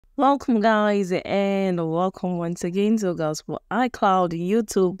Welcome, guys, and welcome once again to Gospel iCloud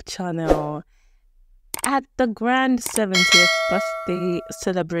YouTube channel. At the grand 70th birthday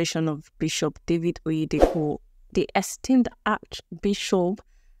celebration of Bishop David Oyedepo, the esteemed Archbishop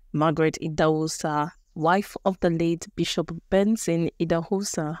Margaret Idahosa, wife of the late Bishop Benson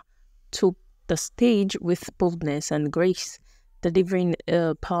Idahosa, took the stage with boldness and grace, delivering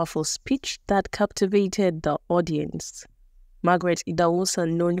a powerful speech that captivated the audience. Margaret Idahosa,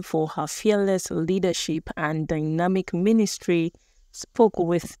 known for her fearless leadership and dynamic ministry, spoke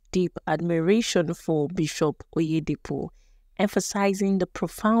with deep admiration for Bishop Oyedepo, emphasizing the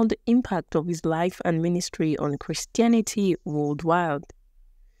profound impact of his life and ministry on Christianity worldwide.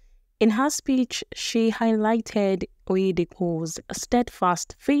 In her speech, she highlighted Oyedepo's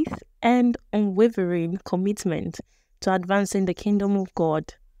steadfast faith and unwavering commitment to advancing the kingdom of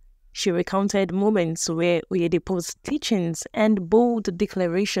God. She recounted moments where Oyedepo's teachings and bold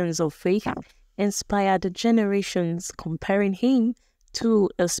declarations of faith inspired generations, comparing him to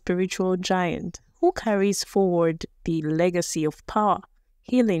a spiritual giant who carries forward the legacy of power,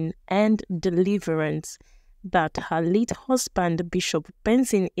 healing, and deliverance that her late husband, Bishop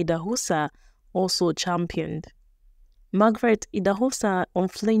Benson Idahosa, also championed. Margaret Idahosa,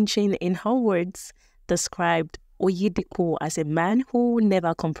 unflinching in her words, described Oyedepo as a man who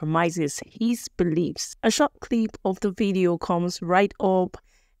never compromises his beliefs. A short clip of the video comes right up.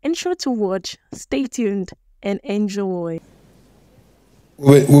 Ensure to watch, stay tuned, and enjoy.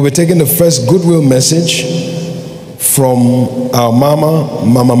 We were taking the first goodwill message from our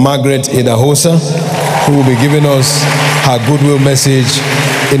Mama Margaret Idahosa, who will be giving us her goodwill message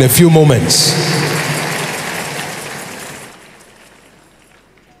in a few moments.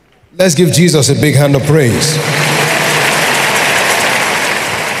 Let's give Jesus a big hand of praise.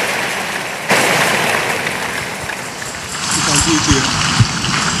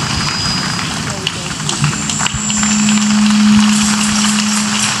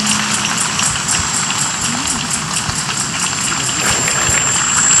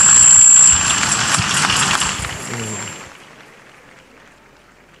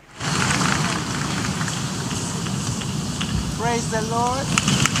 Praise the Lord.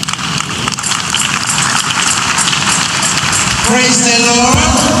 Praise the Lord.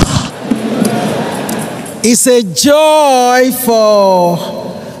 It's a joy for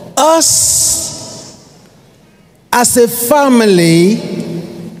us as a family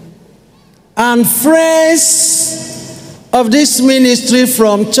and friends of this ministry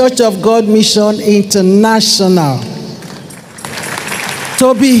from Church of God Mission International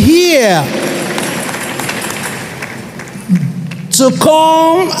to be here to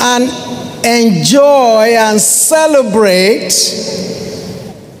come and enjoy and celebrate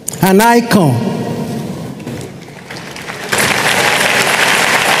an icon.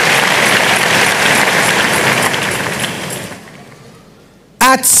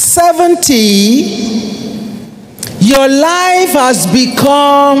 At 70, your life has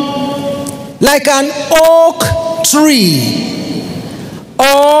become like an oak tree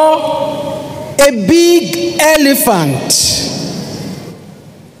or a big elephant.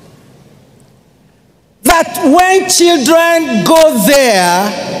 That when children go there,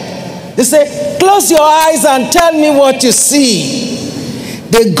 they say, close your eyes and tell me what you see.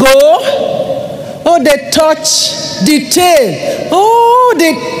 They go, oh, they touch the tail. Oh,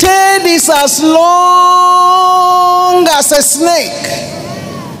 the tail is as long as a snake.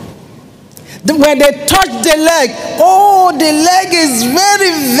 When they touch the leg, oh, the leg is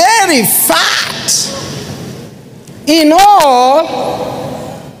very, very fat. In all,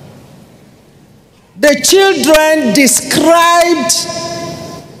 the children described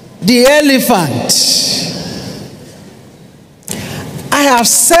the elephant. I have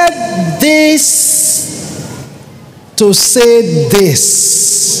said this to say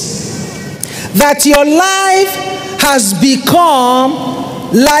this, that your life has become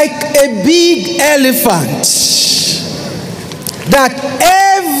like a big elephant that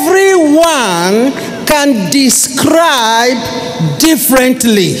everyone can describe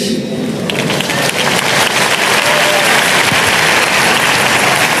differently.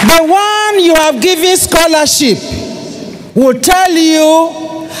 The one you have given scholarship will tell you,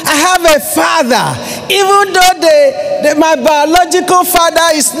 I have a father, even though my biological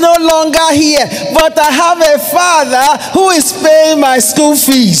father is no longer here, but I have a father who is paying my school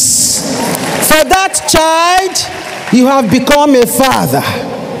fees. For that child, you have become a father.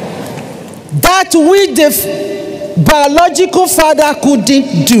 That which the biological father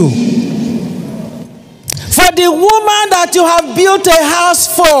couldn't do. For the woman that you have built a house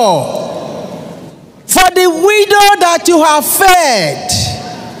for the widow that you have fed,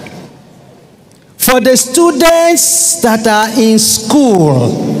 for the students that are in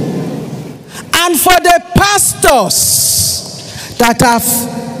school, and for the pastors that have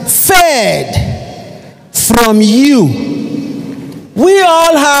fed from you. We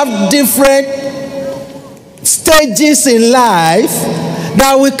all have different stages in life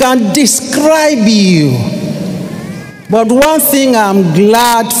that we can describe you. But one thing I'm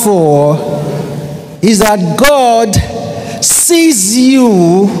glad for is that God sees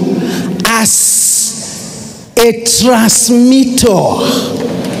you as a transmitter,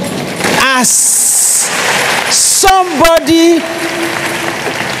 as somebody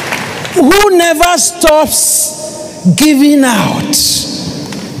who never stops giving out.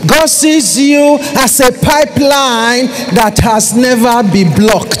 God sees you as a pipeline that has never been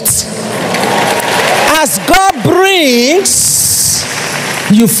blocked. As God brings,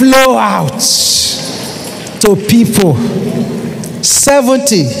 you flow out to people.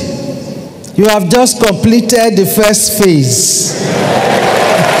 70, you have just completed the first phase.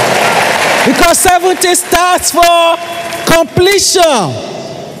 Because 70 starts for completion.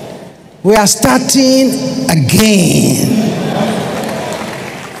 We are starting again.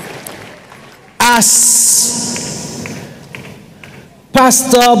 As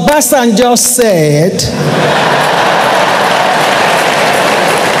Pastor Benson just said,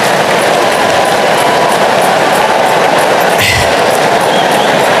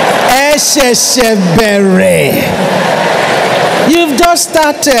 you've just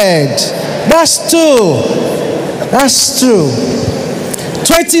started. That's true. That's true.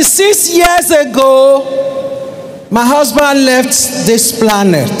 26 years ago, my husband left this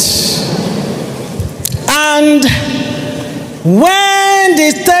planet. And when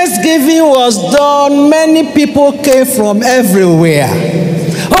the Thanksgiving was done, many people came from everywhere.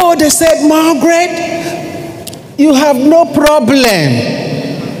 Oh, they said, Margaret, you have no problem.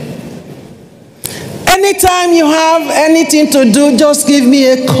 Anytime you have anything to do, just give me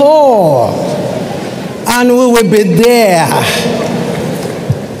a call and we will be there.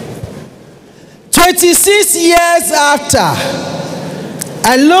 26 years after,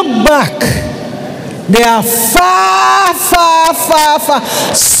 I look back, they are far, far, far, far.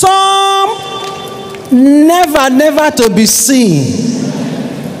 Some never to be seen.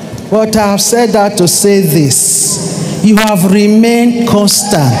 But I have said that to say this. You have remained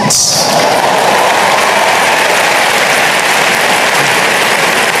constant.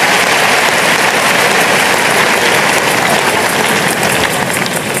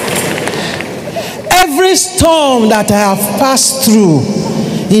 Every storm that I have passed through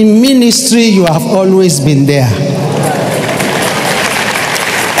in ministry, you have always been there.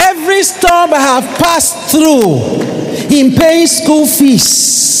 Every storm I have passed through in paying school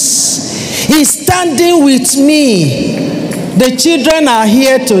fees, in standing with me. The children are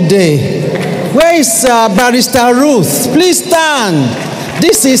here today. Where is Barrister Ruth? Please stand.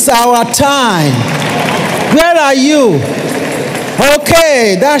 This is our time. Where are you?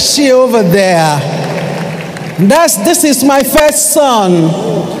 Okay, that's she over there. This is my first son,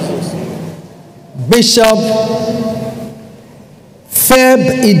 Bishop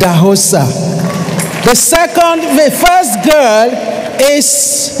Idahosa. The first girl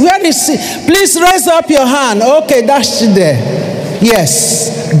is, where is she? Please raise up your hand. Okay, that's she there. Yes,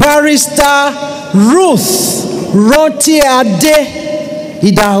 Barrister Ruth Rotiade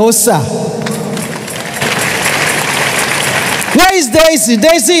Idahosa. Where is Daisy?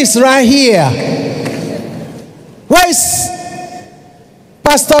 Daisy is right here. Where is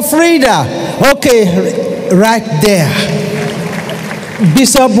Pastor Frida? Okay, right there.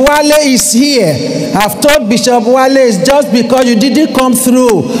 Bishop Wale is here. I've told Bishop Wale it's just because you didn't come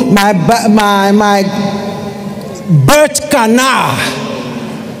through my birth canal.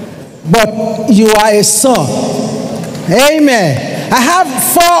 But you are a son. Amen. I have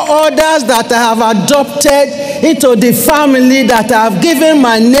 4 others that I have adopted into the family that I have given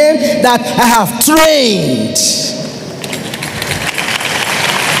my name, that I have trained.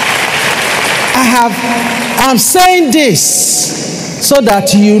 I'm saying this so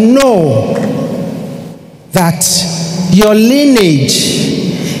that you know that your lineage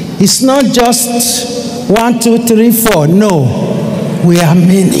is not just 1, 2, 3, 4. No, we are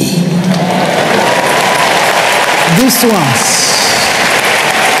many. These ones.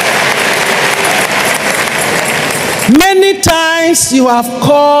 Many times you have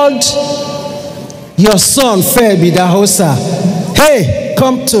called your son, Idahosa. Hey,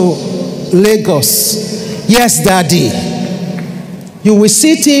 come to Lagos. Yes, Daddy. You will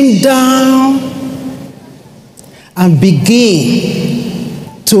sit him down and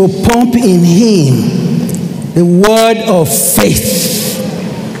begin to pump in him the word of faith.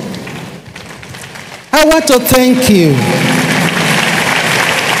 I want to thank you.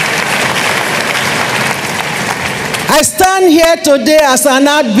 I stand here today as an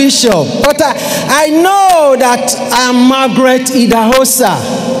archbishop, but I know that I'm Margaret Idahosa.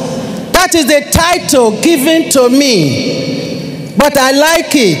 That is the title given to me, but I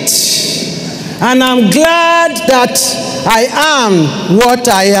like it. And I'm glad that I am what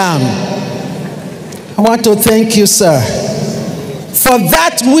I am. I want to thank you, sir, for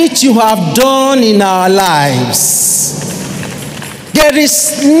that which you have done in our lives. There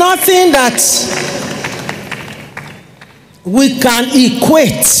is nothing that we can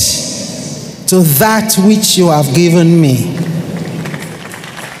equate to that which you have given me.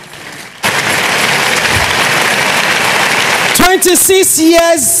 "26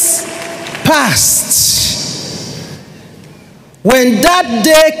 years passed. When that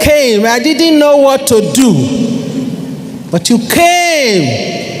day came, I didn't know what to do. But you came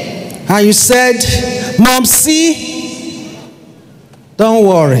and you said, Momsy, don't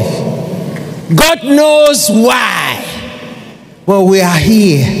worry. God knows why. But we are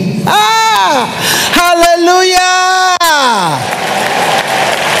here." Hallelujah!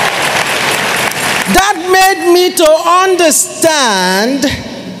 That made me to understand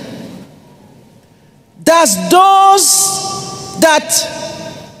that those that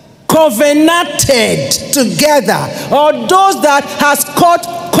covenanted together, or those that has cut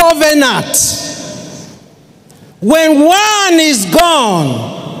covenant, when one is gone,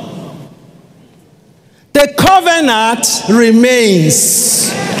 the covenant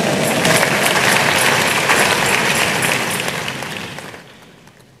remains.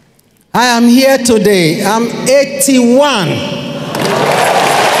 I am here today. I'm 81.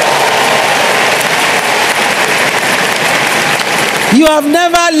 You have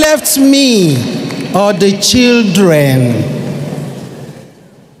never left me or the children.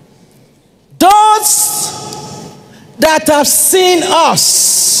 Those that have seen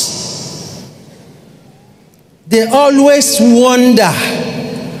us, they always wonder,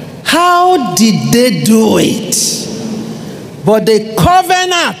 how did they do it? But the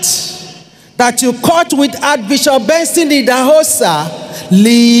covenant that you cut with Archbishop Benson Idahosa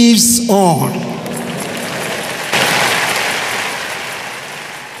lives on.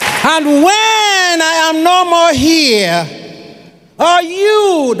 And when I am no more here, or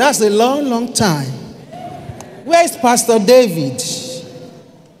you, that's a long, long time. Where is Pastor David?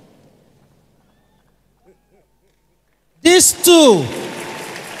 These two.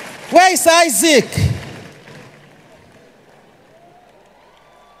 Where is Isaac?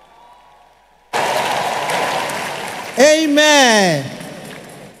 Amen.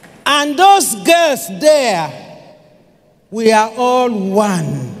 And those girls there, we are all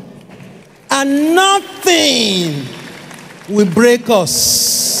one. And nothing will break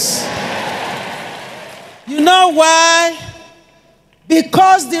us. You know why?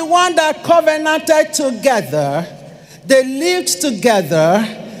 Because the one that covenanted together, they lived together,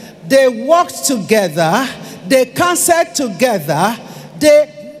 they walked together, they counseled together, they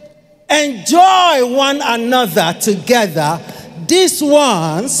enjoy one another together. These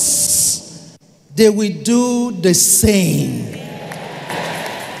ones, they will do the same.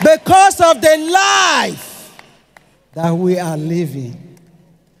 Because of the life that we are living.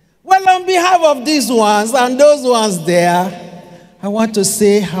 Well, on behalf of these ones and those ones there, I want to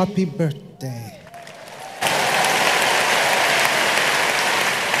say happy birthday.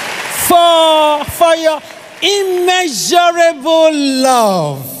 For your immeasurable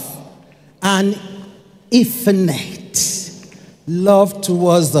love and infinite love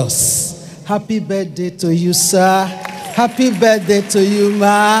towards us. Happy birthday to you, sir. Happy birthday to you,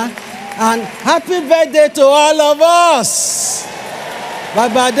 ma. And happy birthday to all of us.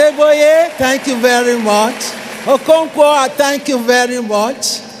 Baba Deboye, thank you very much. Okonkwo, thank you very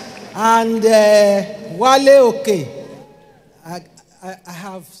much. And Wale Oke, I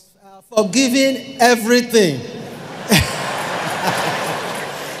have forgiven everything.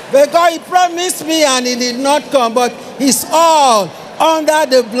 Because he promised me and he did not come, but it's all under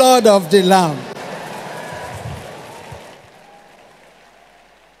the blood of the Lamb.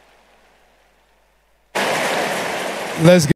 Let's